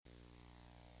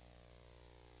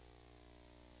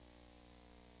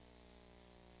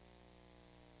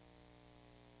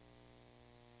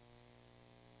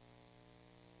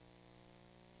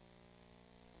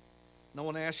I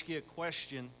want to ask you a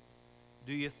question.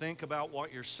 Do you think about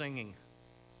what you're singing?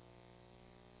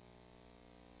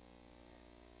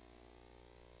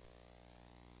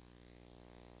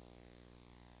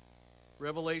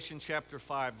 Revelation chapter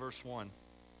 5, verse 1.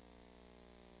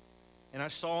 And I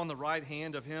saw on the right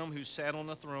hand of him who sat on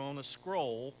the throne a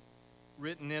scroll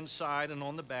written inside and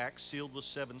on the back, sealed with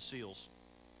 7 seals.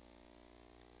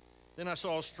 Then I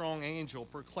saw a strong angel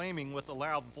proclaiming with a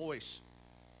loud voice,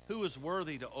 "Who is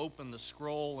worthy to open the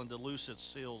scroll and to loose its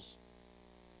seals?"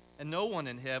 And no one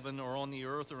in heaven or on the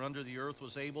earth or under the earth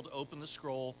was able to open the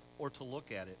scroll or to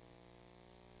look at it.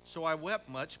 So I wept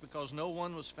much because no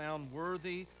one was found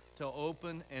worthy to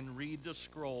open and read the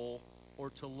scroll or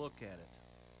to look at it.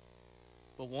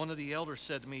 But one of the elders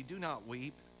said to me, "Do not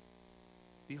weep.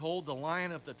 Behold, the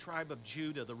Lion of the tribe of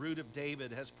Judah, the Root of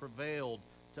David, has prevailed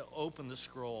to open the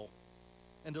scroll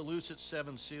and to loose its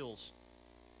 7 seals."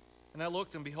 And I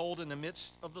looked, and behold, in the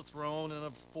midst of the throne and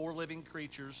of 4 living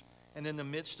creatures, and in the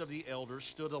midst of the elders,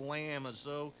 stood a lamb as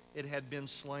though it had been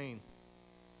slain,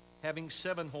 having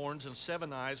 7 horns and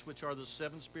 7 eyes, which are the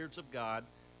 7 spirits of God,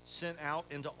 sent out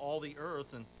into all the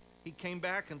earth. And he came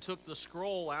back and took the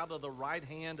scroll out of the right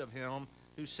hand of him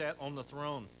who sat on the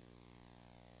throne.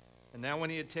 And now when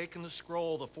he had taken the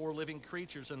scroll, the 4 living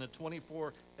creatures and the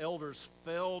 24 elders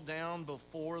fell down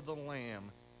before the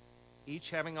Lamb,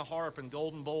 each having a harp and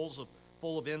golden bowls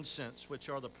full of incense, which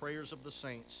are the prayers of the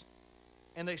saints.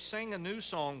 And they sang a new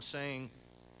song, saying,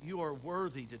 "You are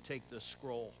worthy to take this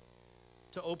scroll,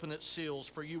 to open its seals,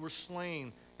 for you were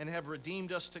slain and have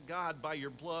redeemed us to God by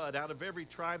your blood out of every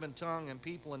tribe and tongue and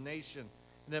people and nation,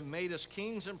 and have made us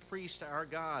kings and priests to our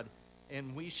God,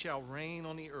 and we shall reign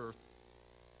on the earth."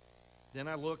 Then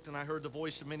I looked, and I heard the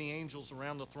voice of many angels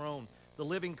around the throne, the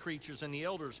living creatures and the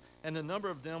elders, and the number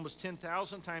of them was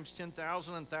 10,000 times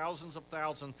 10,000 and thousands of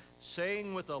thousands,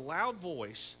 saying with a loud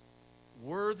voice,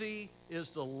 "Worthy is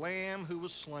the Lamb who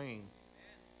was slain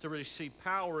to receive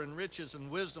power and riches and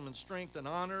wisdom and strength and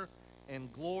honor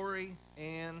and glory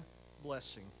and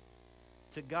blessing."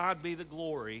 To God be the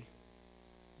glory.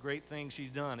 Great things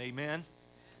he's done. Amen.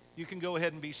 You can go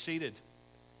ahead and be seated.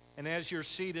 And as you're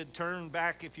seated, turn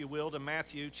back, if you will, to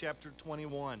Matthew chapter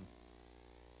 21.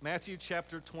 Matthew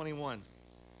chapter 21.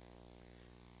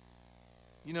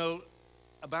 You know,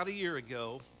 about a year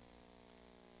ago,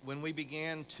 when we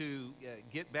began to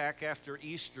get back after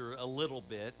Easter a little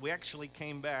bit, we actually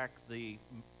came back the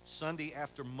Sunday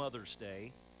after Mother's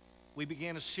Day. We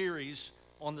began a series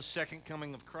on the second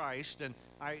coming of Christ, and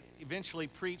I eventually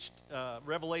preached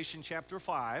Revelation chapter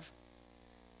 5,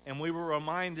 and we were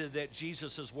reminded that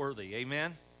Jesus is worthy.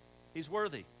 Amen? He's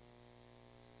worthy.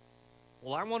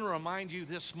 Well, I want to remind you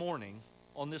this morning,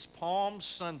 on this Palm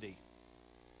Sunday,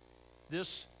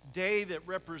 this day that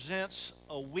represents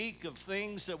a week of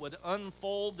things that would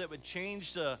unfold, that would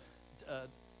change the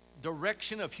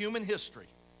direction of human history,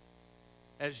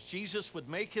 as Jesus would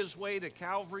make his way to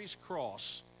Calvary's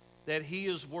cross, that he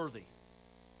is worthy.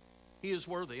 He is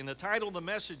worthy. And the title of the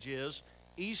message is,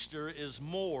 "Easter is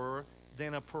More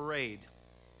Than a Parade."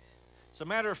 As a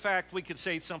matter of fact, we could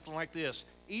say something like this: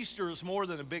 Easter is more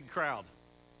than a big crowd.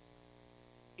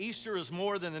 Easter is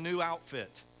more than a new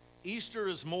outfit. Easter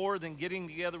is more than getting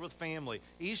together with family.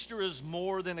 Easter is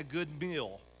more than a good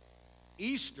meal.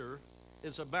 Easter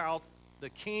is about the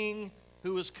King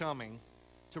who is coming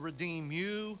to redeem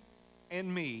you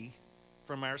and me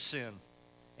from our sin.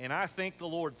 And I thank the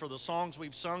Lord for the songs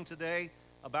we've sung today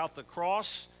about the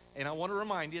cross, and I want to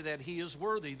remind you that he is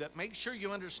worthy. But make sure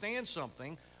you understand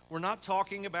something. We're not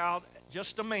talking about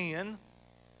just a man.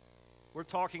 We're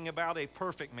talking about a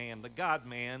perfect man, the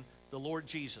God-man, the Lord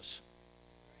Jesus.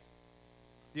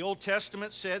 The Old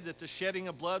Testament said that the shedding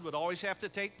of blood would always have to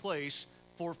take place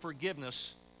for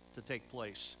forgiveness to take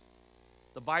place.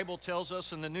 The Bible tells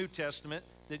us in the New Testament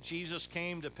that Jesus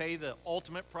came to pay the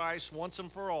ultimate price once and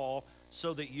for all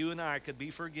so that you and I could be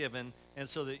forgiven and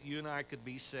so that you and I could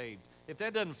be saved. If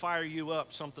that doesn't fire you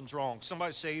up, something's wrong.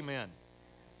 Somebody say amen.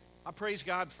 I praise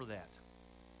God for that.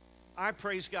 I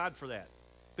praise God for that,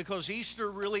 because Easter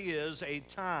really is a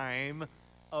time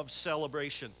of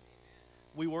celebration.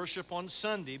 We worship on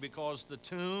Sunday because the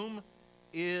tomb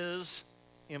is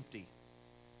empty.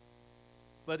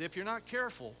 But if you're not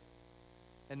careful,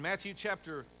 in Matthew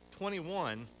chapter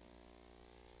 21,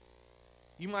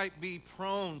 you might be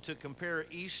prone to compare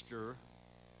Easter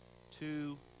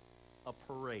to a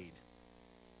parade.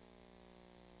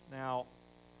 Now,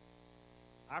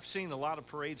 I've seen a lot of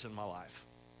parades in my life.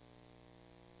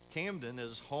 Camden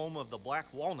is home of the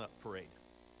Black Walnut Parade.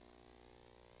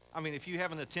 I mean, if you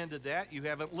haven't attended that, you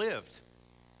haven't lived.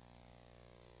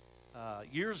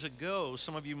 Years ago,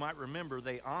 some of you might remember,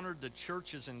 they honored the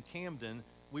churches in Camden.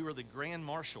 We were the grand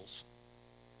marshals.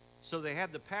 So they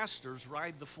had the pastors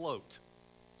ride the float.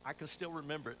 I can still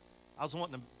remember it. I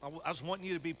was wanting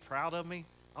you to be proud of me.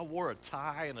 I wore a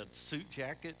tie and a suit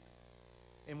jacket.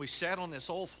 And we sat on this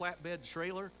old flatbed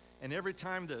trailer. And every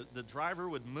time the driver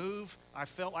would move, I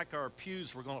felt like our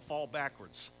pews were going to fall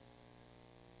backwards.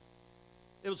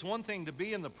 It was one thing to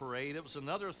be in the parade. It was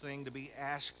another thing to be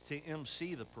asked to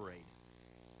MC the parade.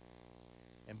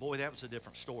 And boy, that was a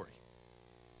different story.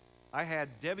 I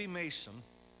had Debbie Mason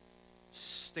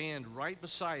stand right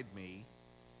beside me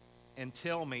and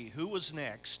tell me who was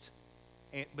next,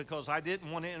 and because I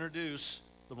didn't want to introduce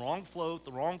the wrong float,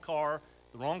 the wrong car,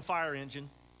 the wrong fire engine,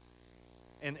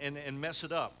 and mess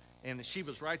it up. And she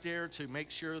was right there to make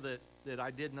sure that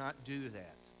I did not do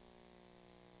that.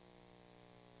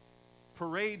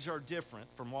 Parades are different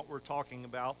from what we're talking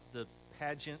about, the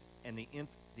pageant and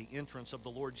the entrance of the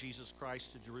Lord Jesus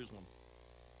Christ to Jerusalem.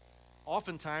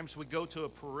 Oftentimes we go to a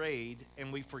parade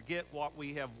and we forget what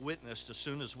we have witnessed as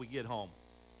soon as we get home.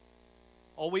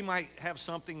 Oh, we might have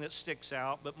something that sticks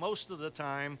out, but most of the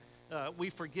time we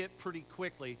forget pretty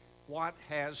quickly what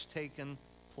has taken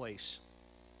place.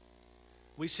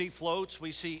 We see floats,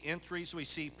 we see entries, we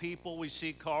see people, we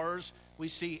see cars, we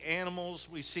see animals,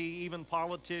 we see even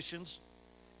politicians,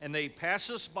 and they pass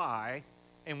us by,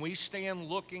 and we stand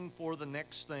looking for the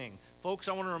next thing. Folks,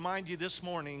 I want to remind you this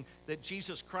morning that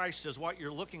Jesus Christ is what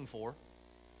you're looking for.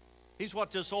 He's what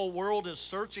this whole world is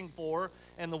searching for,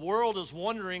 and the world is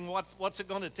wondering what's it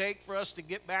going to take for us to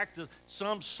get back to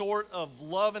some sort of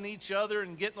loving each other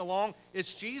and getting along.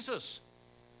 It's Jesus.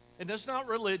 And it's not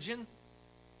religion.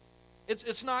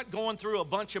 It's not going through a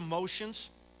bunch of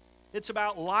motions. It's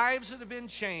about lives that have been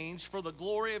changed for the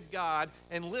glory of God.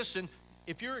 And listen,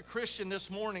 if you're a Christian this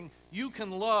morning, you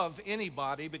can love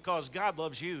anybody because God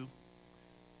loves you.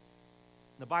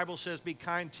 The Bible says, be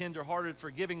kind, tender-hearted,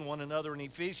 forgiving one another in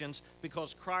Ephesians,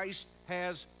 because Christ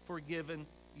has forgiven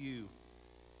you.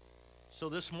 So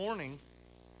this morning,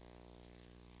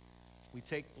 we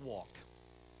take the walk.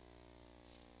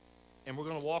 And we're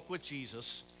going to walk with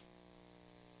Jesus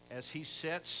as he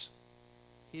sets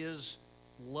his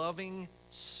loving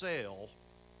sail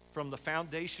from the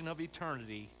foundation of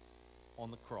eternity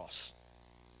on the cross.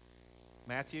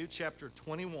 Matthew chapter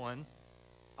 21.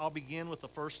 I'll begin with the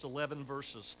first 11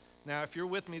 verses. Now, if you're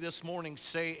with me this morning,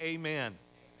 say amen. Amen.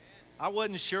 I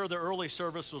wasn't sure the early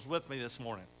service was with me this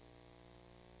morning.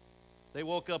 They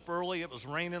woke up early. It was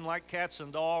raining like cats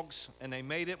and dogs, and they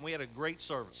made it, and we had a great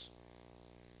service.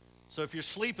 So if you're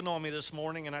sleeping on me this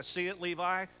morning and I see it,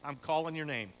 Levi, I'm calling your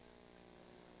name.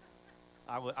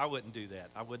 I wouldn't do that.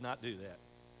 I would not do that.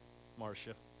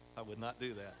 Marcia, I would not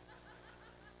do that.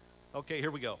 Okay,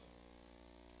 here we go.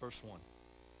 Verse 1.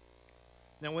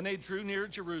 Now when they drew near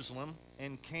Jerusalem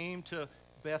and came to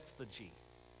Bethphage,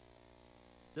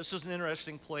 this is an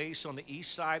interesting place on the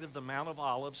east side of the Mount of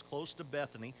Olives, close to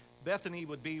Bethany. Bethany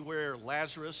would be where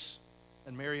Lazarus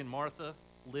and Mary and Martha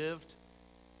lived.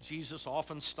 Jesus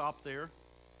often stopped there.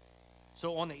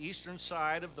 So on the eastern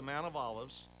side of the Mount of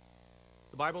Olives,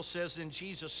 the Bible says, then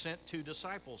Jesus sent 2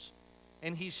 disciples.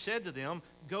 And he said to them,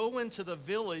 go into the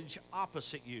village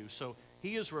opposite you. So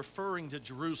he is referring to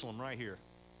Jerusalem right here.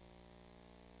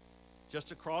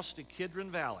 Just across the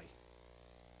Kidron Valley,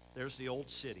 there's the old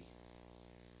city.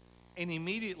 And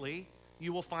immediately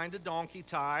you will find a donkey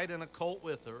tied and a colt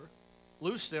with her.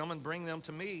 Loose them and bring them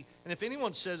to me. And if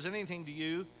anyone says anything to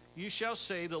you, you shall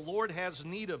say, the Lord has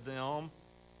need of them,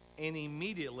 and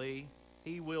immediately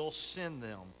he will send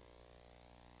them.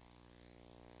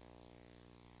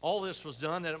 All this was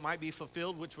done that it might be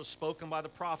fulfilled, which was spoken by the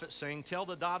prophet, saying, tell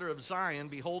the daughter of Zion,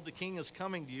 behold, the king is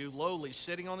coming to you, lowly,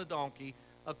 sitting on a donkey,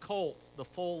 a colt, the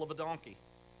foal of a donkey.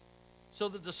 So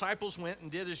the disciples went and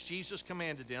did as Jesus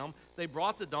commanded them. They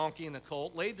brought the donkey and the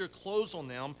colt, laid their clothes on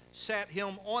them, sat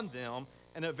him on them,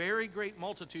 and a very great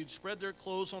multitude spread their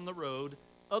clothes on the road.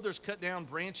 Others cut down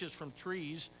branches from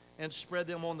trees and spread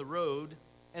them on the road.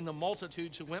 And the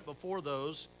multitudes who went before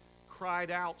those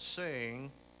cried out,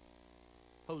 saying,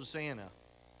 Hosanna.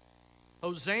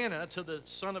 Hosanna to the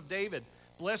Son of David.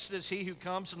 Blessed is he who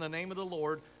comes in the name of the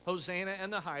Lord. Hosanna in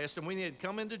the highest. And when he had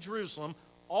come into Jerusalem,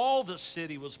 all the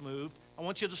city was moved. I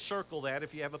want you to circle that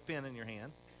if you have a pen in your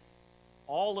hand.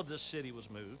 All of the city was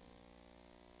moved,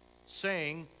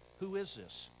 saying, who is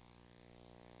this?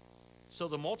 So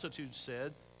the multitude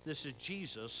said, this is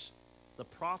Jesus, the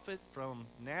prophet from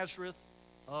Nazareth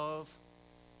of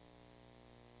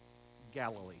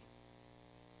Galilee.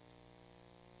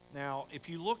 Now, if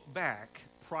you look back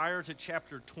prior to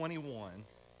chapter 21,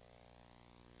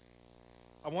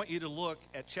 I want you to look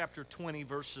at chapter 20,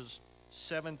 verses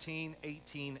 17,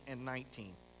 18, and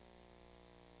 19.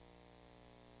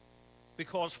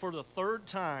 Because for the third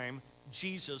time,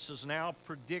 Jesus is now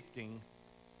predicting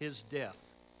his death.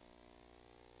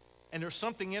 And there's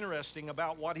something interesting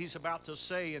about what he's about to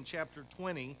say in chapter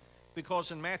 20,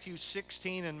 because in Matthew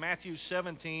 16 and Matthew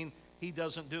 17, he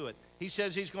doesn't do it. He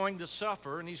says he's going to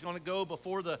suffer, and he's going to go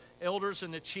before the elders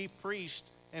and the chief priest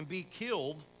and be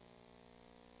killed.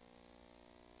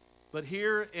 But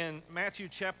here in Matthew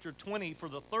chapter 20, for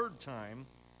the third time,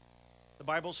 the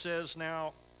Bible says,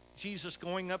 now Jesus,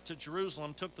 going up to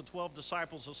Jerusalem, took the 12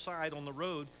 disciples aside on the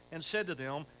road and said to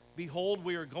them, behold,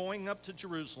 we are going up to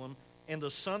Jerusalem, and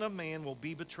the Son of Man will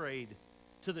be betrayed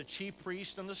to the chief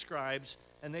priests and the scribes,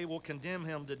 and they will condemn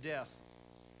him to death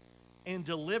and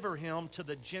deliver him to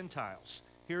the Gentiles.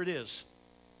 Here it is.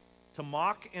 To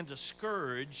mock and to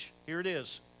scourge, here it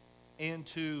is, and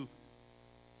to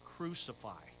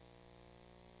crucify.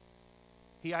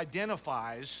 He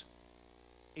identifies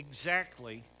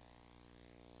exactly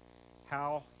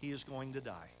how he is going to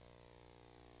die.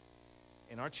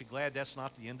 And aren't you glad that's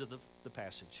not the end of the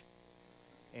passage?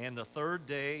 And the third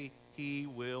day he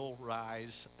will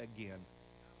rise again.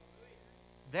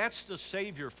 That's the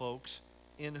Savior, folks,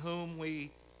 in whom we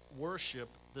worship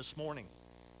this morning.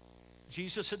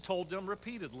 Jesus had told them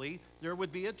repeatedly there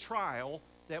would be a trial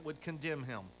that would condemn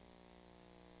him.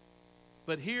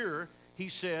 But here he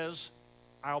says,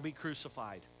 I'll be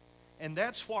crucified. And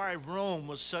that's why Rome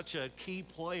was such a key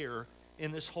player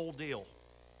in this whole deal.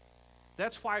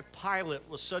 That's why Pilate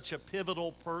was such a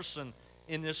pivotal person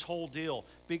in this whole deal,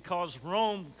 because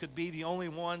Rome could be the only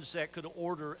ones that could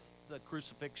order the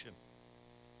crucifixion.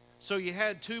 So you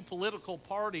had two political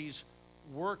parties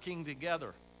working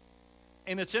together.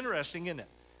 And it's interesting, isn't it,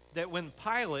 that when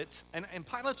Pilate, and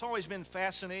Pilate's always been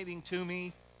fascinating to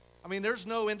me. I mean, there's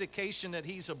no indication that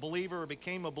he's a believer or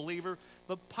became a believer,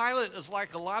 but Pilate is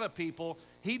like a lot of people.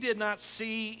 He did not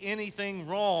see anything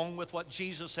wrong with what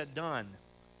Jesus had done.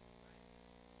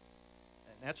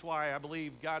 And that's why I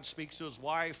believe God speaks to his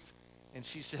wife, and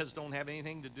she says, don't have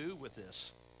anything to do with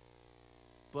this.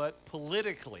 But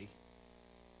politically,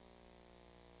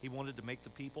 he wanted to make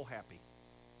the people happy.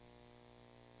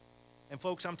 And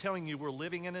folks, I'm telling you, we're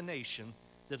living in a nation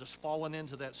that has fallen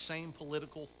into that same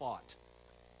political thought.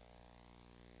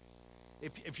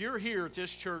 If you're here at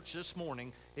this church this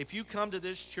morning, if you come to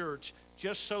this church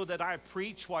just so that I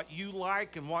preach what you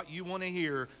like and what you want to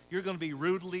hear, you're going to be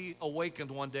rudely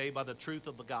awakened one day by the truth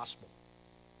of the gospel.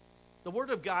 The Word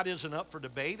of God isn't up for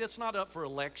debate. It's not up for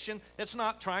election. It's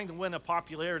not trying to win a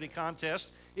popularity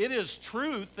contest. It is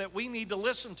truth that we need to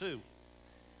listen to.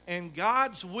 And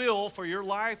God's will for your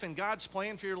life and God's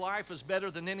plan for your life is better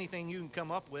than anything you can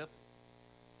come up with.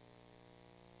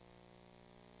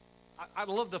 I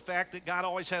love the fact that God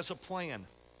always has a plan.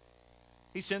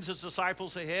 He sends his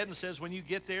disciples ahead and says, when you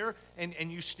get there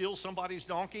and you steal somebody's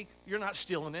donkey, you're not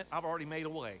stealing it. I've already made a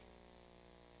way.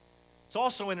 It's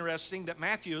also interesting that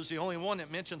Matthew is the only one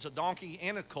that mentions a donkey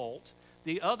and a colt.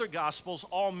 The other Gospels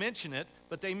all mention it,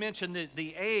 but they mention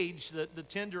the age, the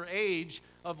tender age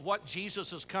of what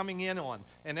Jesus is coming in on.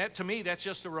 And that, to me, that's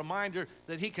just a reminder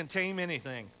that he can tame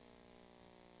anything.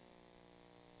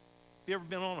 Have you ever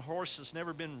been on a horse that's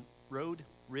never been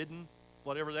ridden,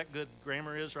 whatever that good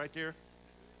grammar is right there?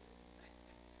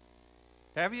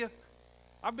 Have you?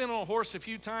 I've been on a horse a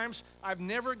few times. I've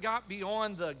never got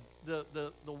beyond the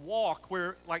walk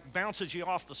where it like bounces you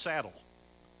off the saddle.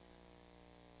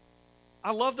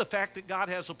 I love the fact that God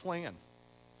has a plan.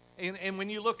 And when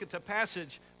you look at the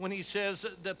passage, when he says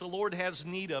that the Lord has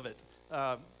need of it.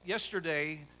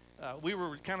 Yesterday, we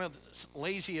were kind of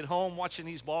lazy at home watching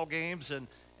these ball games,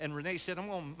 and Renee said, I'm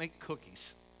going to make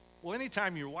cookies. Well,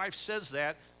 anytime your wife says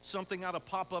that, something ought to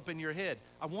pop up in your head.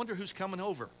 I wonder who's coming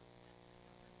over.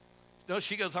 No,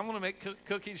 she goes, I'm going to make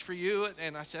cookies for you.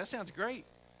 And I said, that sounds great.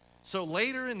 So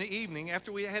later in the evening,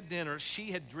 after we had dinner, she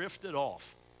had drifted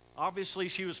off. Obviously,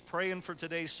 she was praying for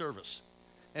today's service.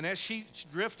 And as she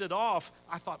drifted off,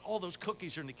 I thought, oh, those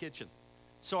cookies are in the kitchen.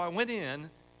 So I went in,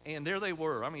 and there they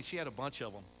were. I mean, she had a bunch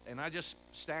of them. And I just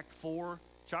stacked 4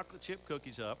 chocolate chip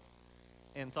cookies up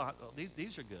and thought, oh,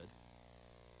 these are good.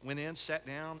 Went in, sat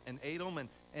down, and ate them.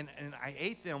 And I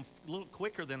ate them a little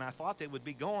quicker than I thought they would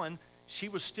be gone. She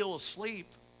was still asleep.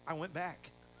 I went back.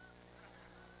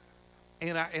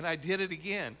 And I did it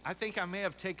again. I think I may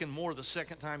have taken more the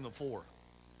second time than 4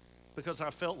 because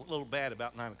I felt a little bad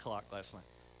about 9 o'clock last night.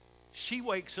 She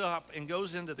wakes up and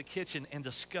goes into the kitchen and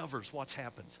discovers what's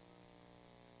happened.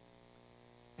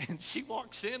 And she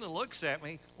walks in and looks at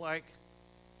me like,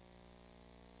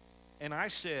 and I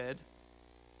said,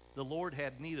 the Lord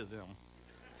had need of them.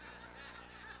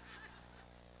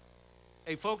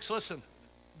 Hey, folks, listen.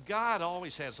 God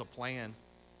always has a plan.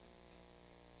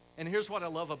 And here's what I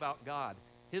love about God.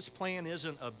 His plan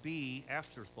isn't a B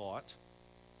afterthought.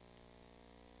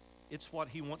 It's what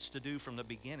he wants to do from the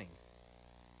beginning.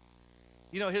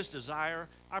 You know, his desire,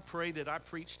 I pray that I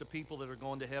preach to people that are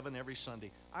going to heaven every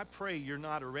Sunday. I pray you're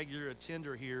not a regular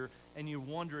attender here and you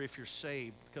wonder if you're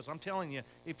saved. Because I'm telling you,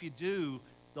 if you do,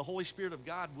 the Holy Spirit of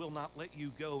God will not let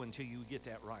you go until you get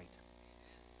that right.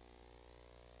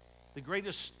 The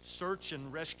greatest search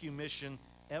and rescue mission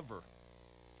ever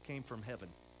came from heaven.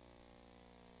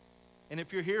 And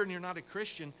if you're here and you're not a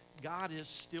Christian, God is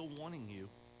still wanting you.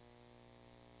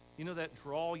 You know that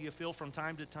draw you feel from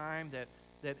time to time,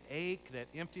 that ache, that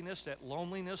emptiness, that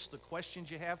loneliness, the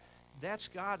questions you have? That's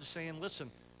God saying,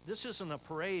 listen, this isn't a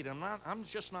parade. I'm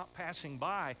just not passing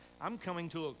by. I'm coming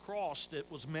to a cross that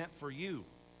was meant for you.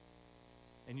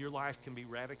 And your life can be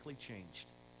radically changed.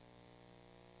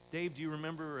 Dave, do you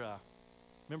remember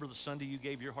the Sunday you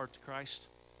gave your heart to Christ?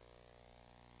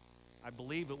 I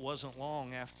believe it wasn't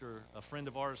long after a friend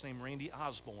of ours named Randy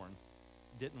Osborne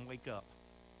didn't wake up.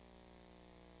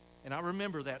 And I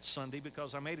remember that Sunday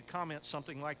because I made a comment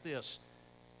something like this.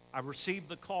 I received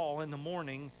the call in the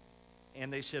morning,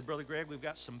 and they said, Brother Greg, we've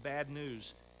got some bad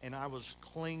news. And I was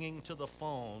clinging to the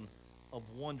phone of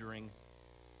wondering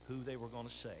who they were going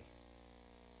to say.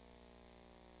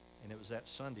 And it was that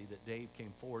Sunday that Dave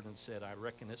came forward and said, I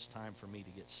reckon it's time for me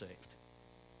to get saved.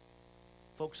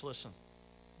 Folks, listen.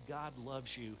 God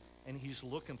loves you, and he's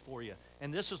looking for you.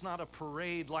 And this is not a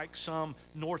parade like some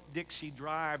North Dixie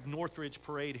Drive, Northridge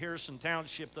Parade, Harrison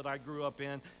Township that I grew up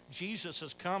in. Jesus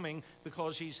is coming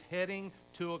because he's heading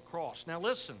to a cross. Now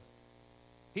listen,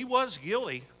 he was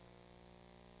guilty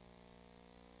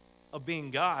of being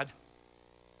God.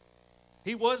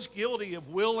 He was guilty of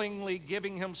willingly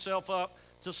giving himself up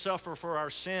to suffer for our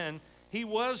sin. He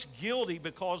was guilty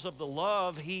because of the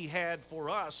love he had for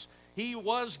us. He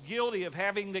was guilty of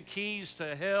having the keys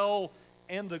to hell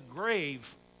and the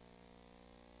grave.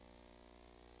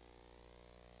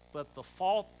 But the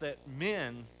fault that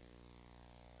men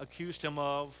accused him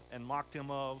of and mocked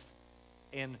him of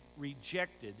and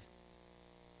rejected,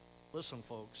 listen,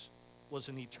 folks, was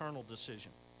an eternal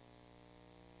decision.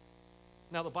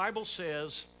 Now, the Bible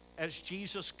says, as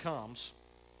Jesus comes,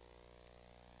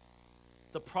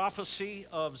 the prophecy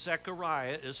of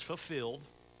Zechariah is fulfilled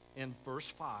in verse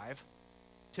 5.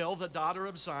 Tell the daughter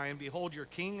of Zion, behold, your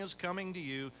king is coming to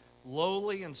you,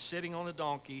 lowly and sitting on a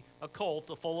donkey, a colt,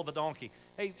 the foal of a donkey.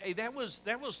 Hey, that was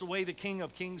the way the King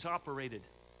of Kings operated.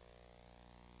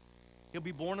 He'll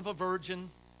be born of a virgin.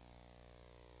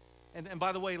 And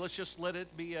by the way, let's just let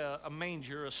it be a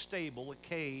manger, a stable, a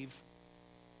cave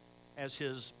as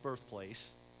his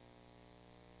birthplace.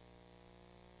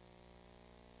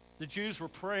 The Jews were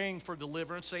praying for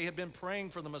deliverance. They had been praying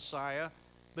for the Messiah,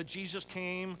 but Jesus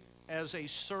came as a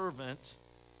servant,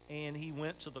 and he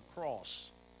went to the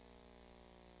cross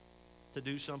to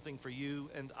do something for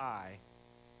you and I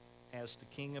as the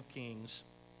King of Kings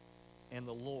and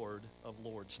the Lord of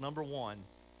Lords. Number one,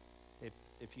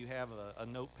 if you have a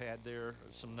notepad there, or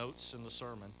some notes in the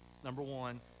sermon, number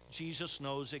one, Jesus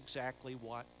knows exactly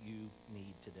what you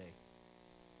need today.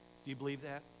 Do you believe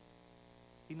that?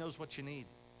 He knows what you need.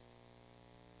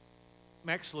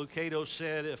 Max Lucado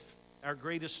said if our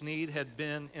greatest need had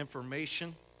been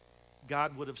information,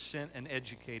 God would have sent an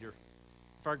educator.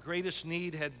 If our greatest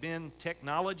need had been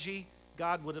technology,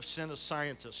 God would have sent a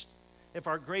scientist. If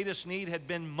our greatest need had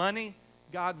been money,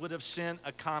 God would have sent an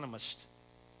economist.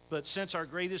 But since our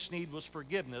greatest need was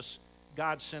forgiveness,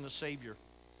 God sent a Savior.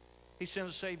 He sent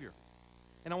a Savior.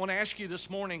 And I want to ask you this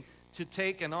morning to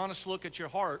take an honest look at your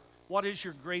heart. What is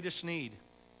your greatest need?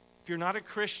 If you're not a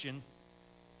Christian,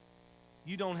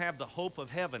 you don't have the hope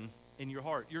of heaven in your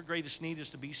heart. Your greatest need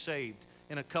is to be saved.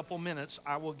 In a couple minutes,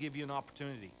 I will give you an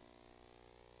opportunity.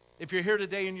 If you're here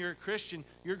today and you're a Christian,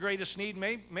 your greatest need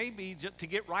may be to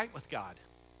get right with God.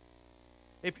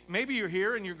 If maybe you're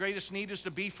here and your greatest need is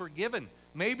to be forgiven.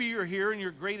 Maybe you're here and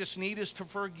your greatest need is to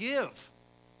forgive.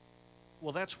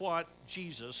 Well, that's what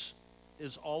Jesus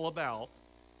is all about,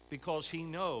 because he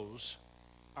knows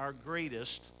our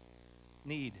greatest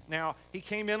need. Now, he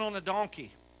came in on a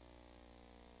donkey,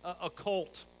 a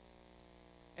colt.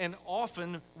 And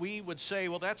often we would say,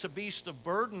 well, that's a beast of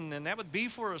burden, and that would be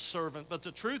for a servant. But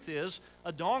the truth is,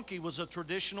 a donkey was a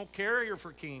traditional carrier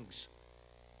for kings.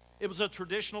 It was a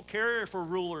traditional carrier for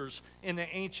rulers in the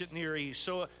ancient Near East.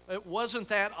 So it wasn't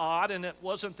that odd and it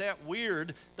wasn't that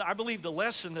weird. I believe the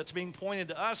lesson that's being pointed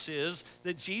to us is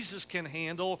that Jesus can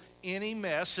handle any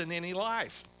mess in any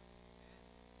life,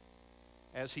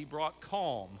 as he brought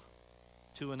calm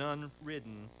to an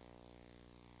unridden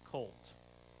colt.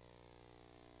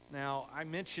 Now, I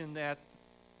mentioned that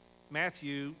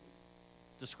Matthew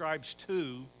describes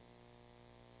two,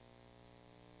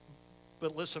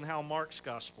 but listen how Mark's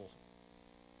gospel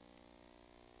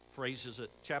phrases it.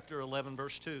 Chapter 11,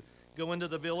 verse 2. Go into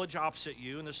the village opposite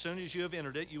you, and as soon as you have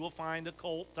entered it, you will find a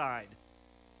colt tied,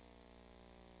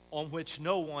 on which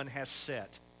no one has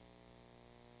sat.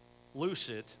 Loose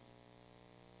it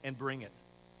and bring it.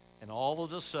 And all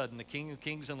of a sudden, the King of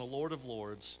Kings and the Lord of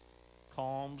Lords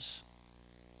calms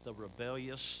the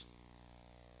rebellious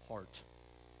heart.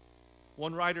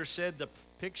 One writer said the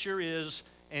picture is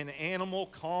an animal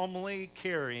calmly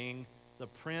carrying the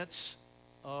Prince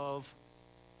of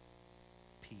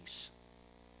Peace.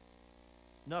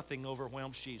 Nothing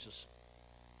overwhelms Jesus.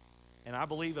 And I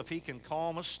believe if he can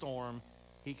calm a storm,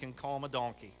 he can calm a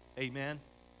donkey. Amen?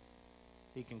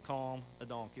 He can calm a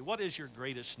donkey. What is your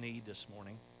greatest need this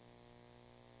morning?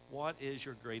 What is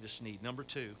your greatest need? Number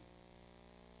two,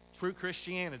 true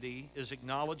Christianity is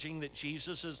acknowledging that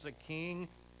Jesus is the King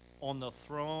on the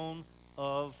throne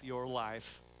of your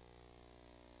life.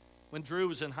 When Drew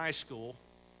was in high school,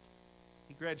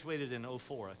 he graduated in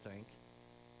 2004, I think.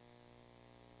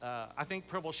 I think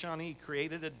Prabal Shani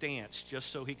created a dance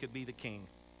just so he could be the king.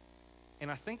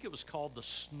 And I think it was called the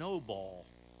Snowball.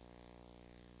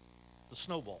 The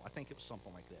Snowball. I think it was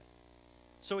something like that.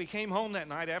 So he came home that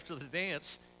night after the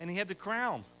dance, and he had the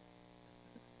crown.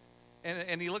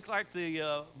 And he looked like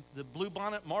the Blue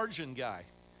Bonnet Margin guy.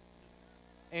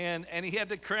 And he had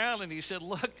the crown, and he said,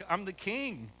 look, I'm the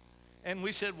king. And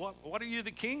we said, what are you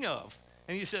the king of?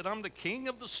 And he said, I'm the king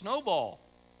of the Snowball.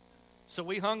 So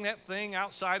we hung that thing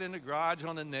outside in the garage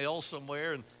on a nail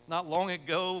somewhere, and not long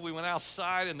ago we went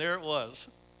outside, and there it was.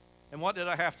 And what did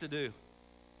I have to do?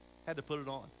 Had to put it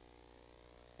on.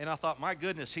 And I thought, my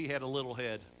goodness, he had a little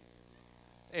head.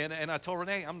 And I told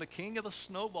Renee, I'm the king of the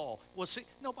Snowball. Well, see,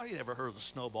 nobody ever heard of the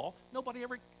Snowball.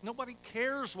 Nobody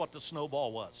cares what the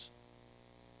Snowball was.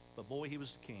 But boy, he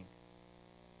was the king.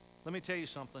 Let me tell you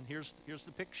something. Here's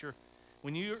the picture.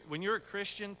 When you're a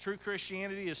Christian, true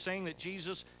Christianity is saying that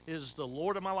Jesus is the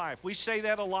Lord of my life. We say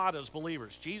that a lot as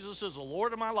believers. Jesus is the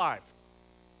Lord of my life.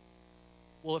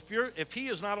 Well, if he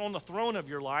is not on the throne of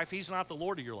your life, he's not the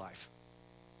Lord of your life.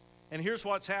 And here's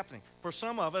what's happening. For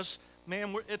some of us,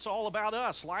 man, it's all about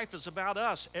us. Life is about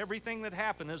us. Everything that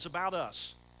happened is about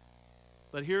us.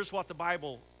 But here's what the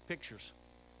Bible pictures.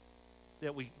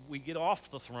 That we get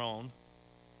off the throne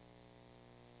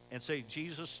and say,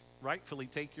 Jesus, rightfully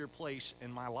take your place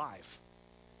in my life,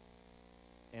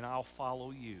 and I'll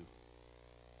follow you.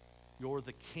 You're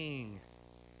the King,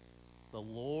 the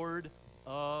Lord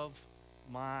of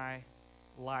my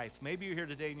life. Maybe you're here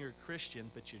today and you're a Christian,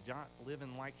 but you're not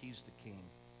living like he's the King.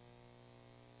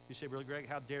 You say, Brother Greg,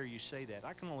 how dare you say that?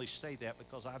 I can only say that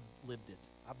because I've lived it.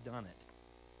 I've done it.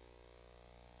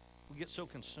 We get so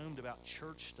consumed about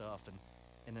church stuff,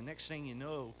 and the next thing you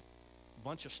know, a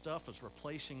bunch of stuff is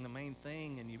replacing the main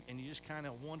thing, and you just kind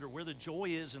of wonder where the joy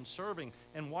is in serving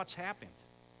and what's happened.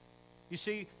 You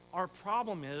see, our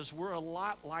problem is we're a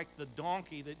lot like the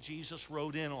donkey that Jesus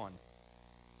rode in on.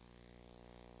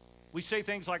 We say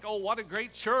things like, oh, what a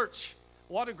great church.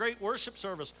 What a great worship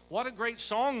service. What a great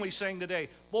song we sang today.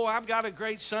 Boy, I've got a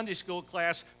great Sunday school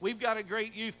class. We've got a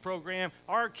great youth program.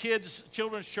 Our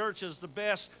children's church is the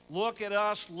best. Look at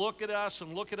us, and look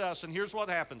at us. And here's what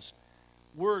happens.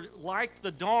 We're like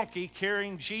the donkey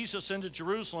carrying Jesus into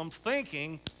Jerusalem,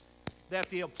 thinking that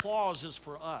the applause is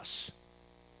for us,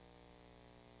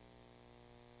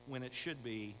 when it should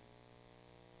be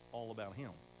all about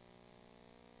him.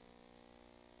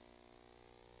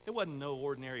 It wasn't no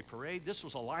ordinary parade. This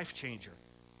was a life changer.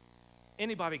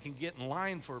 Anybody can get in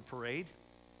line for a parade.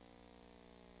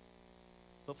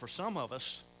 But for some of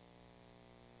us,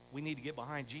 we need to get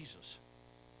behind Jesus.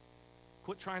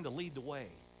 Quit trying to lead the way.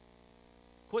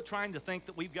 Quit trying to think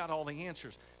that we've got all the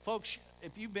answers. Folks,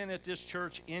 if you've been at this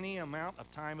church any amount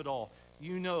of time at all,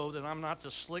 you know that I'm not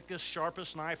the slickest,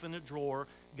 sharpest knife in the drawer.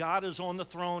 God is on the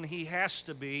throne. He has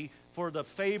to be for the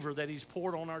favor that he's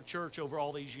poured on our church over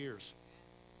all these years.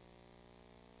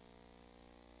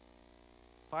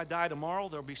 If I die tomorrow,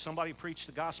 there'll be somebody preach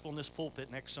the gospel in this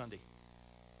pulpit next Sunday.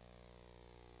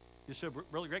 You said,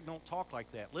 Brother Greg, don't talk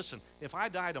like that. Listen, if I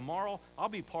die tomorrow, I'll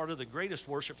be part of the greatest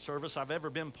worship service I've ever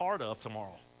been part of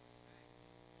tomorrow.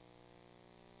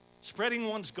 Spreading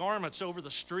one's garments over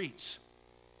the streets.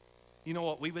 You know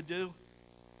what we would do?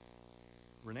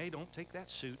 Renee, don't take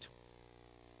that suit.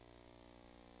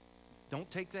 Don't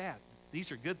take that.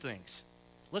 These are good things.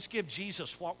 Let's give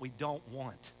Jesus what we don't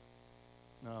want.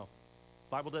 No,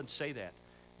 the Bible doesn't say that.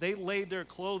 They laid their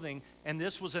clothing, and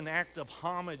this was an act of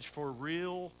homage for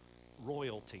real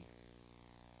royalty.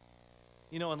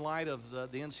 You know, in light of the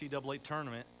NCAA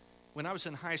tournament, when I was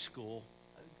in high school,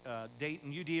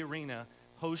 Dayton UD Arena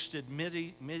hosted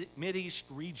Mid-East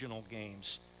regional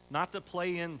games, not to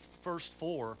play in first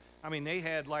four. I mean, they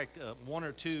had like one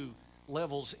or two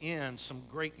levels in some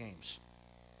great games.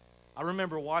 I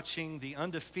remember watching the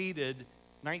undefeated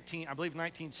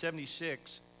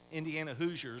 1976 Indiana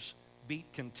Hoosiers beat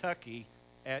Kentucky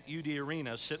at UD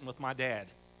Arena sitting with my dad.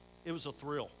 It was a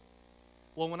thrill.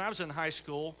 Well, when I was in high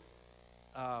school,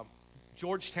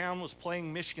 Georgetown was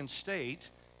playing Michigan State,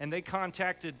 and they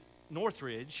contacted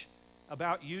Northridge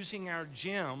about using our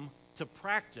gym to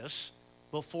practice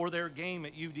before their game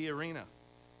at UD Arena.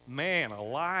 Man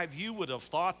alive, you would have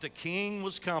thought the king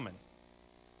was coming.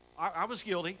 I was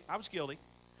guilty.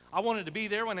 I wanted to be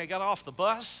there when they got off the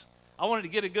bus. I wanted to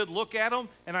get a good look at them,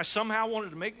 and I somehow wanted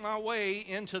to make my way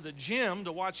into the gym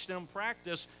to watch them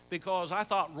practice because I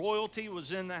thought royalty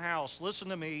was in the house. Listen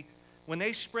to me. When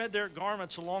they spread their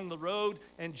garments along the road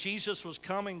and Jesus was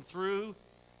coming through,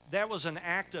 that was an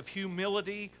act of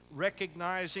humility,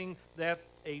 recognizing that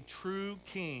a true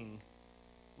king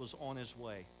was on his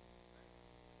way.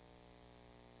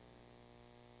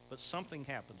 But something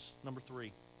happens. Number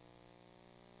 3.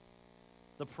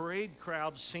 The parade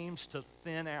crowd seems to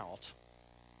thin out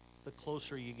the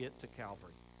closer you get to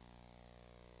Calvary.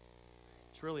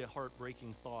 It's really a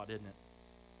heartbreaking thought, isn't it?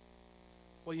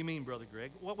 What do you mean, Brother Greg?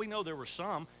 Well, we know there were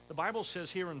some. The Bible says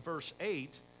here in verse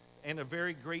 8, and a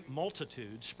very great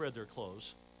multitude spread their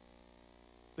clothes.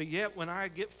 But yet, when I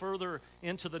get further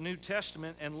into the New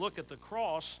Testament and look at the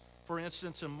cross, for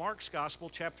instance, in Mark's Gospel,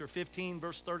 chapter 15,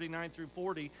 verse 39 through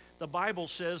 40, the Bible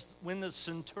says when the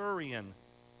centurion,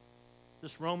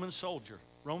 this Roman soldier,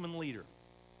 Roman leader,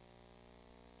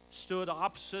 stood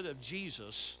opposite of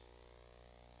Jesus,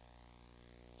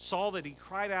 saw that he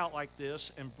cried out like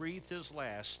this and breathed his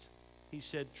last, he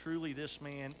said, "Truly this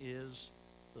man is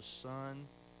the Son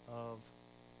of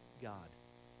God."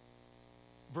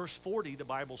 Verse 40, the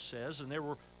Bible says, and there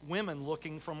were women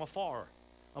looking from afar,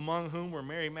 among whom were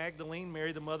Mary Magdalene,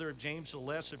 Mary the mother of James the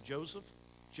Less of Joseph,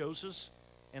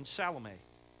 and Salome.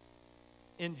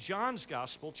 In John's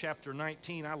Gospel, chapter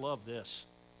 19, I love this.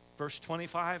 Verse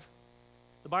 25,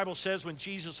 the Bible says, when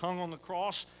Jesus hung on the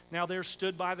cross, now there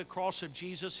stood by the cross of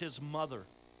Jesus his mother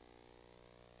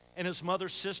and his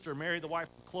mother's sister, Mary the wife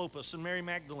of Clopas, and Mary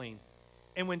Magdalene.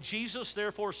 And when Jesus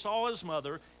therefore saw his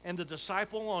mother and the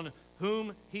disciple on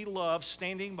whom he loved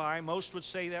standing by, most would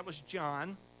say that was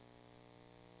John,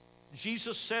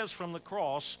 Jesus says from the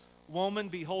cross, "Woman,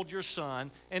 behold your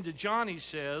son." And to John he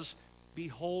says,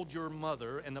 "Behold your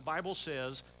mother." And the Bible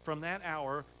says, from that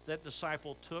hour, that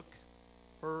disciple took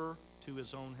her to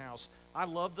his own house. I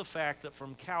love the fact that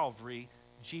from Calvary,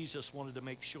 Jesus wanted to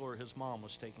make sure his mom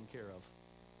was taken care of.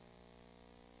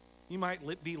 You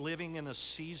might be living in a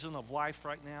season of life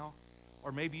right now,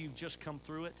 or maybe you've just come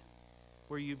through it,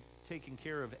 where you've taken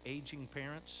care of aging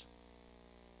parents.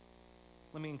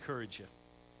 Let me encourage you.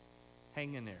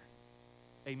 Hang in there.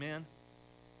 Amen?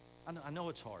 I know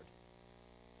it's hard.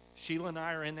 Sheila and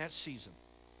I are in that season.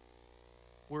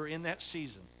 We're in that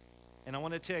season. And I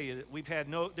want to tell you that we've had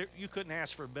you couldn't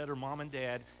ask for a better mom and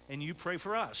dad, and you pray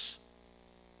for us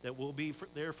that we'll be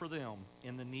there for them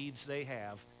in the needs they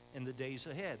have in the days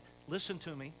ahead. Listen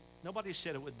to me. Nobody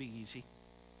said it would be easy.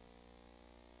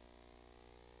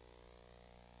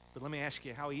 But let me ask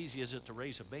you, how easy is it to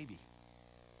raise a baby?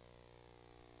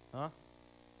 Huh?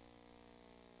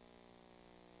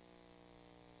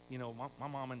 You know, my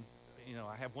mom and,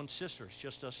 I have one sister. It's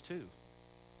just us two.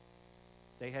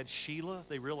 They had Sheila.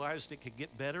 They realized it could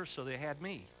get better, so they had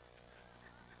me.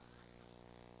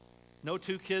 No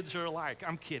two kids are alike.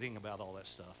 I'm kidding about all that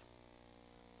stuff.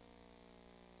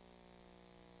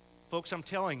 Folks, I'm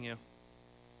telling you,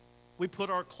 we put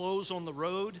our clothes on the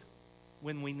road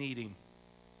when we need him.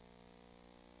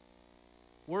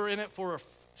 We're in it for a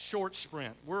short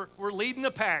sprint. We're leading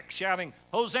the pack, shouting,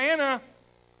 "Hosanna!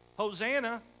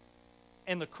 Hosanna!"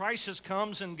 And the crisis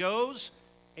comes and goes,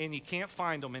 and you can't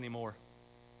find them anymore.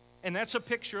 And that's a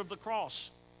picture of the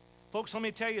cross. Folks, let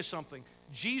me tell you something.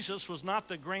 Jesus was not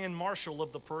the grand marshal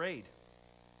of the parade.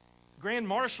 Grand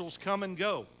marshals come and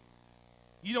go.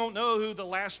 You don't know who the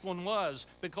last one was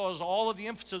because all of the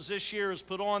emphasis this year is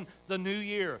put on the new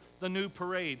year, the new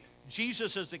parade.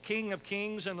 Jesus is the King of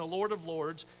Kings and the Lord of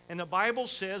Lords. And the Bible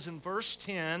says in verse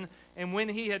 10, and when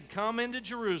he had come into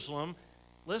Jerusalem,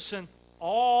 listen,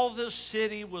 all the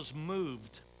city was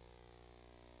moved.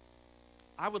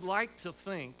 I would like to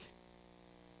think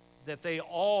that they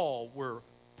all were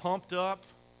pumped up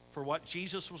for what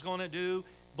Jesus was going to do,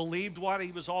 believed what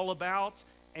he was all about,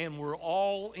 and were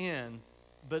all in.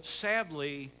 But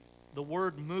sadly, the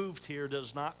word moved here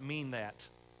does not mean that.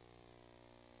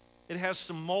 It has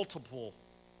some multiple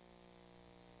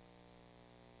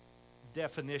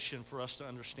definition for us to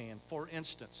understand. For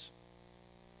instance,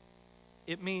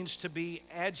 it means to be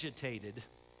agitated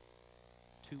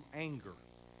to anger.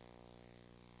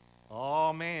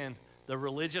 Oh man, the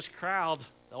religious crowd,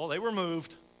 they were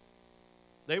moved.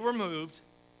 They were moved.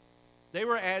 They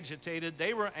were agitated.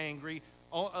 They were angry.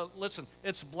 Listen,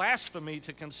 it's blasphemy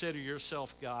to consider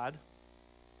yourself God,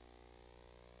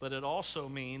 but it also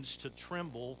means to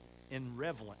tremble in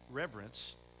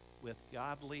reverence with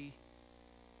godly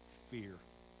fear.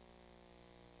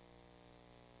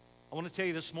 I want to tell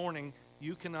you this morning,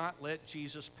 you cannot let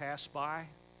Jesus pass by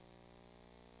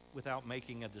without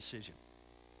making a decision.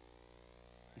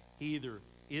 He either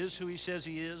is who he says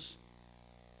he is,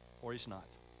 or he's not.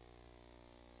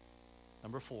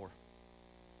 Number 4,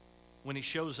 when he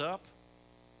shows up,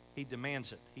 he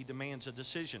demands it. He demands a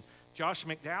decision. Josh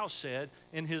McDowell said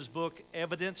in his book,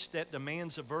 Evidence That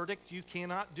Demands a Verdict, you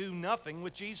cannot do nothing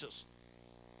with Jesus.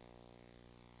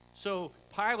 So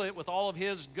Pilate, with all of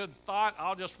his good thought,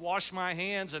 I'll just wash my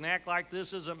hands and act like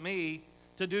this isn't me,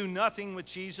 to do nothing with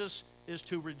Jesus is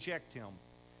to reject him.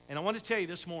 And I want to tell you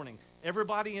this morning,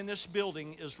 everybody in this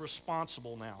building is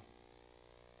responsible now.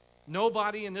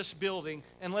 Nobody in this building,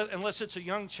 unless it's a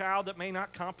young child that may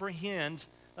not comprehend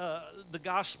the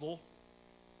gospel,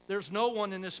 there's no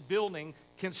one in this building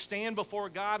can stand before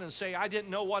God and say, I didn't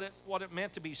know what it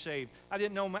meant to be saved. I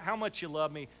didn't know how much you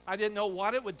love me. I didn't know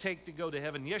what it would take to go to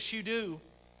heaven. Yes, you do.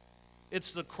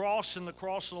 It's the cross and the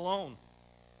cross alone.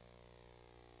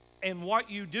 And what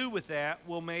you do with that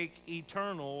will make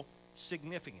eternal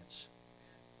significance.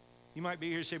 You might be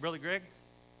here and say, Brother Greg,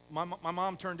 my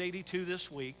mom turned 82 this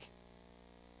week.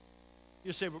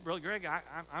 You say, but Brother Greg,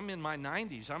 I'm in my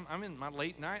 90s. I'm in my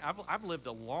late 90s. I've lived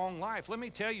a long life. Let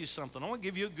me tell you something. I want to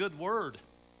give you a good word.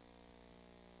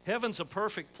 Heaven's a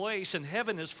perfect place, and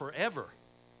heaven is forever.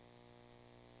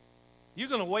 You're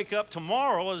going to wake up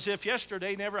tomorrow as if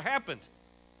yesterday never happened.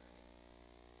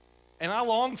 And I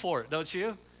long for it, don't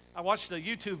you? I watched a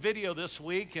YouTube video this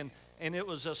week, and it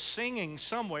was a singing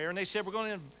somewhere, and they said, we're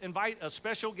going to invite a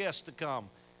special guest to come.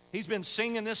 He's been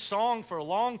singing this song for a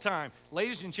long time.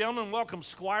 Ladies and gentlemen, welcome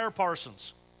Squire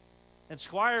Parsons. And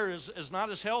Squire is not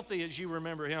as healthy as you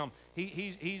remember him.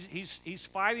 He's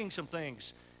fighting some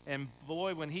things. And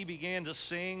boy, when he began to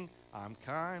sing, I'm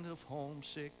kind of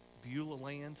homesick, Beulah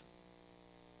Land,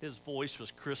 his voice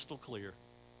was crystal clear.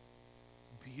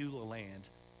 Beulah Land,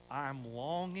 I'm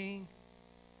longing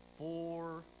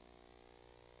for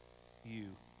you.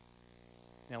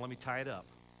 Now let me tie it up.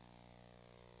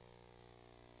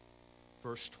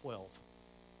 Verse 12.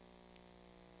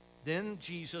 Then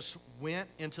Jesus went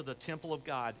into the temple of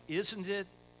God. Isn't it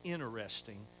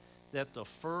interesting that the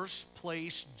first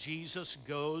place Jesus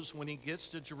goes when he gets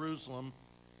to Jerusalem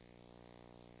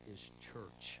is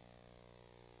church?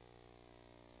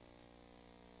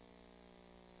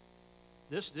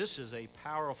 This is a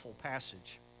powerful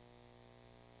passage.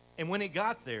 And when he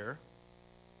got there,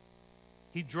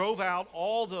 he drove out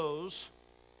all those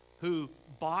who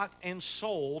bought and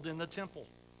sold in the temple.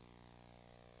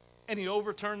 And he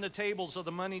overturned the tables of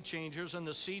the money changers and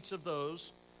the seats of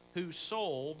those who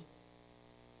sold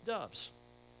doves.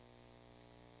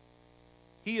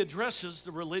 He addresses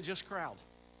the religious crowd.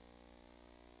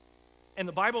 And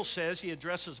the Bible says he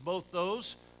addresses both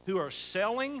those who are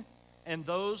selling and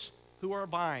those who are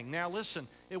buying. Now listen,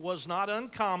 it was not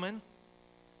uncommon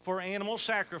for animal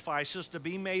sacrifices to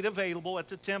be made available at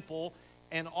the temple,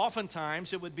 and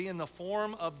oftentimes it would be in the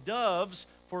form of doves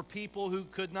for people who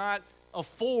could not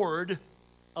afford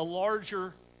a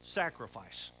larger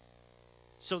sacrifice.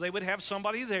 So they would have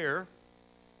somebody there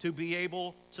to be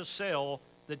able to sell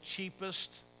the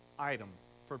cheapest item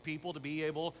for people to be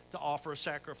able to offer a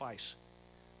sacrifice.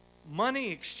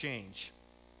 Money exchange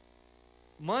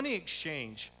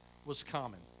was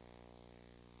common,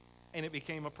 and it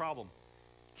became a problem.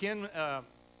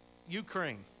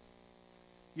 Ukraine.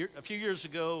 A few years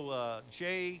ago,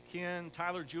 Jay, Ken,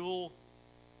 Tyler Jewell,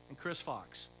 and Chris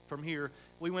Fox from here,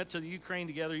 we went to the Ukraine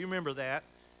together. You remember that.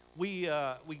 We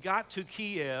got to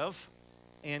Kiev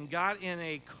and got in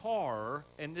a car,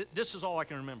 and this is all I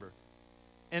can remember,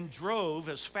 and drove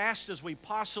as fast as we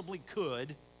possibly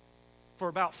could for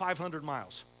about 500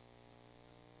 miles.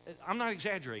 I'm not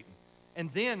exaggerating. And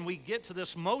then we get to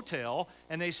this motel,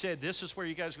 and they said, this is where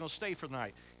you guys are going to stay for the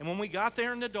night. And when we got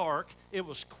there in the dark, it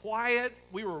was quiet.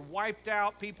 We were wiped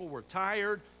out. People were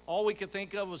tired. All we could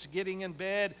think of was getting in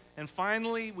bed. And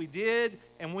finally, we did,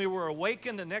 and we were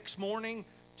awakened the next morning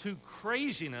to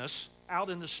craziness out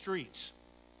in the streets.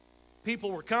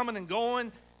 People were coming and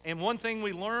going. And one thing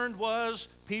we learned was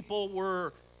people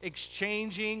were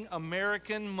exchanging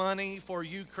American money for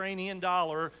Ukrainian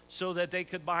dollar so that they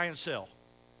could buy and sell.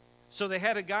 So they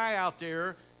had a guy out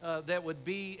there that would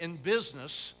be in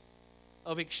business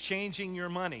of exchanging your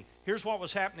money. Here's what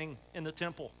was happening in the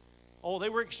temple. Oh, they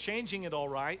were exchanging it all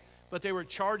right, but they were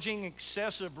charging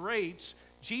excessive rates.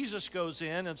 Jesus goes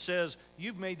in and says,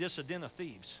 "You've made this a den of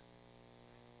thieves."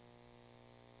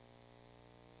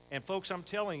 And folks, I'm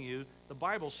telling you, the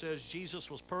Bible says Jesus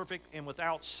was perfect and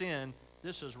without sin.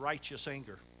 This is righteous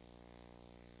anger.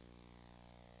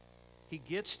 He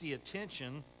gets the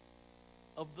attention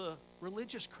of the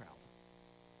religious crowd.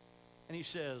 And he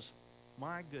says,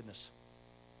 my goodness,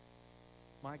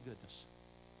 my goodness.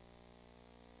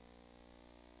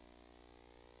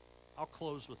 I'll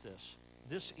close with this.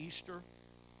 This Easter,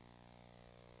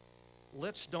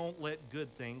 let's don't let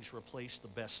good things replace the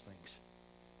best things.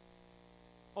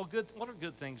 Oh, good. What are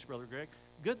good things, Brother Greg?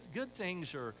 Good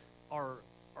things are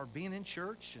being in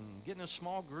church and getting a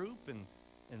small group and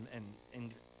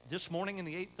this morning in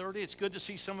the 8:30, it's good to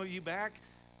see some of you back.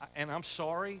 And I'm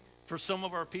sorry for some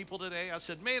of our people today. I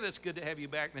said, man, it's good to have you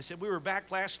back. And they said, we were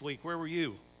back last week. Where were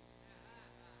you?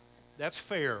 That's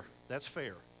fair. That's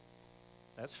fair.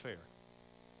 That's fair.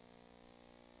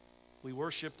 We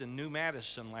worshiped in New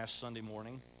Madison last Sunday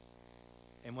morning.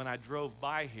 And when I drove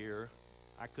by here,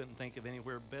 I couldn't think of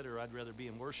anywhere better. I'd rather be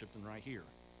in worship than right here.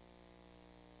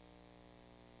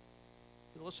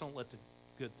 But let's don't let the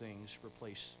good things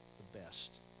replace the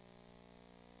best.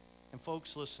 And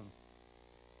folks, listen.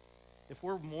 If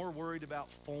we're more worried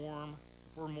about form,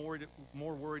 if we're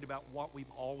more worried about what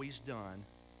we've always done,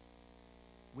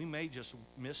 we may just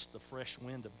miss the fresh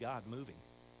wind of God moving.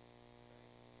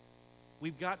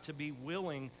 We've got to be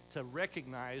willing to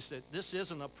recognize that this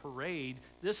isn't a parade.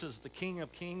 This is the King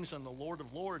of Kings and the Lord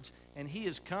of Lords, and he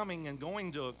is coming and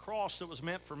going to a cross that was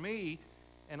meant for me,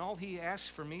 and all he asks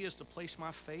for me is to place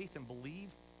my faith and believe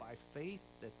by faith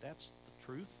that that's the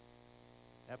truth.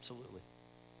 Absolutely.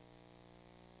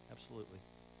 Absolutely.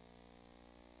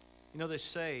 You know, they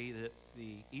say that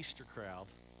the Easter crowd,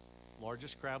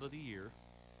 largest crowd of the year,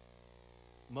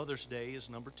 Mother's Day is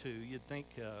number 2. You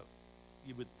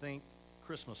would think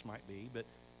Christmas might be, but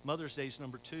Mother's Day is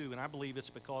number 2, and I believe it's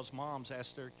because moms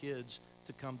ask their kids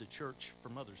to come to church for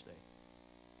Mother's Day,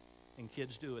 and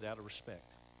kids do it out of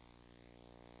respect.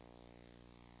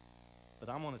 But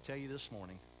I'm going to tell you this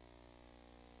morning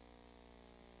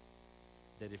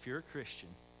that if you're a Christian,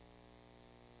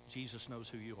 Jesus knows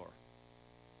who you are.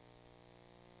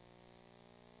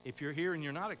 If you're here and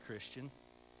you're not a Christian,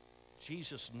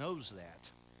 Jesus knows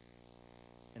that,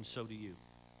 and so do you.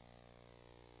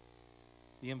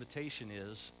 The invitation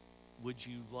is, would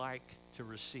you like to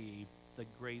receive the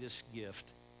greatest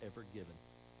gift ever given?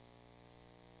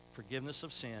 Forgiveness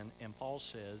of sin. And Paul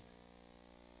says,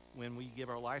 when we give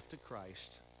our life to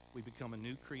Christ, we become a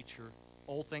new creature.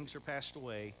 Old things are passed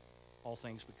away. All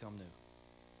things become new.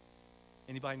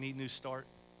 Anybody need a new start?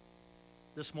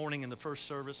 This morning in the first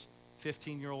service,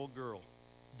 15-year-old girl,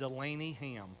 Delaney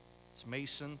Ham, it's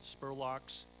Mason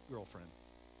Spurlock's girlfriend,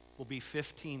 will be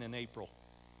 15 in April.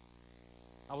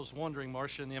 I was wondering,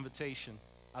 Marcia, in the invitation,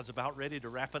 I was about ready to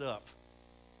wrap it up.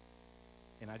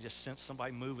 And I just sensed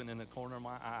somebody moving in the corner of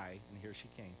my eye, and here she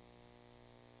came.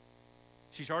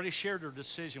 She's already shared her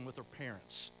decision with her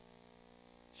parents.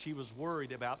 She was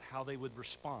worried about how they would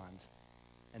respond,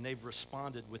 and they've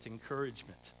responded with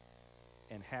encouragement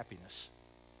and happiness.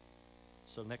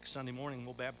 So next Sunday morning,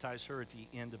 we'll baptize her at the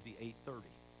end of the 8:30.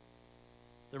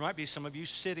 There might be some of you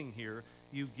sitting here.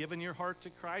 You've given your heart to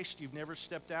Christ. You've never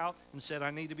stepped out and said,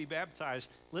 I need to be baptized.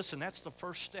 Listen, that's the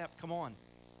first step. Come on.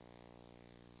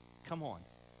 Come on.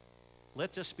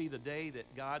 Let this be the day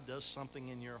that God does something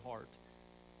in your heart.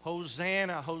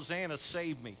 Hosanna, Hosanna,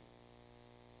 save me.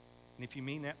 And if you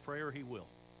mean that prayer, he will.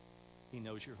 He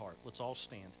knows your heart. Let's all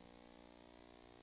stand.